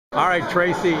All right,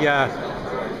 Tracy, you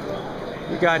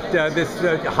got this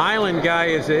Hyland guy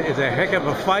is a heck of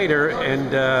a fighter,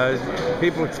 and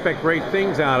people expect great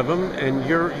things out of him, and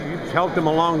you've helped him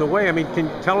along the way. I mean, can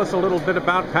you tell us a little bit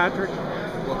about Patrick?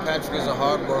 Well, Patrick is a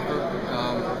hard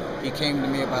worker. He came to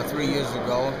me about 3 years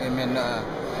ago, him and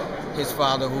his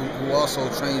father, who also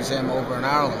trains him over in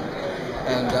Ireland.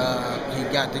 And he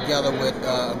got together with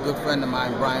a good friend of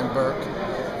mine, Brian Burke,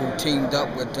 who teamed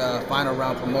up with Final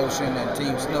Round Promotion and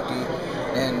Team Snooki,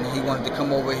 and he wanted to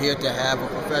come over here to have a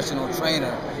professional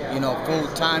trainer,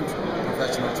 full-time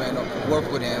professional trainer,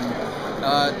 work with him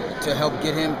to help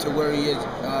get him to where he is.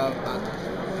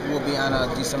 Will be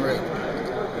on December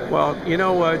 8th. Well,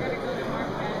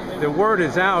 the word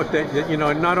is out that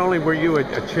not only were you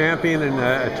a champion and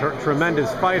a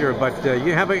tremendous fighter, but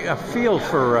you have a feel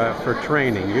for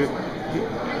training.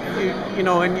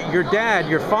 And your dad,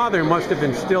 your father, must have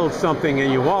instilled something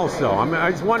in you also. I mean, I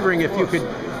was wondering if you could,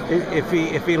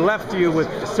 if he left you with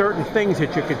certain things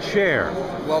that you could share.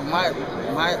 Well,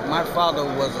 my father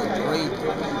was a great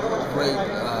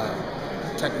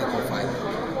technical fighter.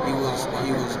 He was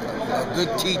a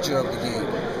good teacher of the game,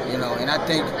 and I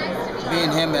think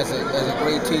being him as a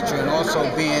great teacher, and also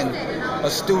being a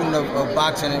student of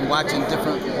boxing and watching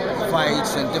different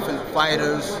fights and different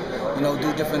fighters,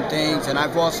 do different things, and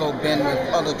I've also been with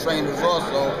other trainers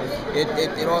also. It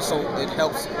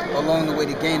helps along the way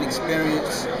to gain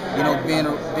experience,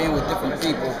 being with different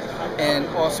people, and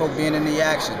also being in the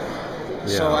action. Yeah.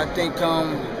 So I think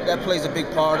that plays a big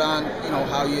part on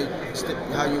how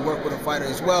you work with a fighter,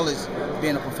 as well as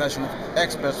being a professional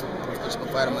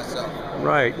fighter myself.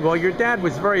 Right. Well, your dad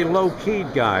was a very low-key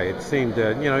guy. It seemed,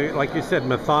 like you said,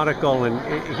 methodical, and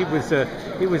he was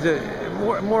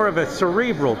more of a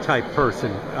cerebral type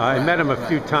person. I met him a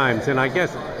few times, and I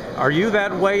guess, are you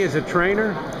that way as a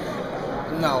trainer?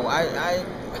 No,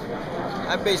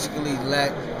 I basically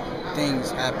let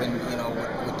things happen,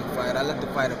 with the fight. I let the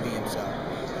fighter be himself.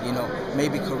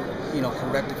 Maybe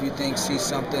correct a few things, see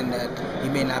something that he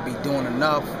may not be doing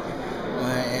enough,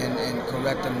 and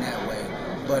correct him that way.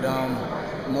 But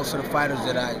most of the fighters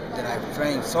that I've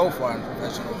trained so far in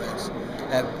professional ranks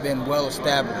have been well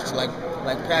established, like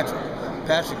Patrick.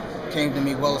 Patrick came to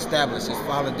me well established. His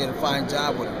father did a fine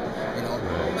job with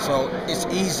him, So it's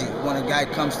easy when a guy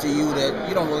comes to you that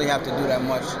you don't really have to do that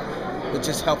much, but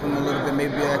just help him a little bit,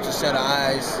 maybe an extra set of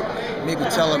eyes, maybe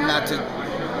tell him not to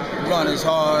run as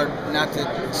hard, not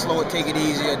to slow it, take it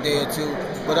easy a day or two.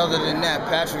 But other than that,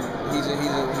 Patrick,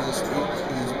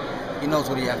 he knows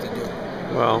what he has to do.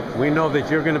 Well, we know that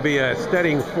you're going to be a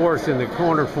steadying force in the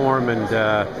corner for him, and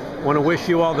want to wish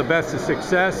you all the best of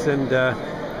success. And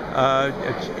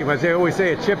as they always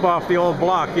say, a chip off the old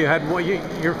block.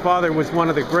 Your father was one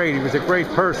of the great. He was a great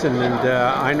person, and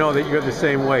I know that you're the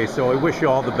same way. So I wish you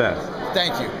all the best.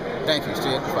 Thank you. Thank you. See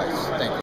you at the fights. Thank you.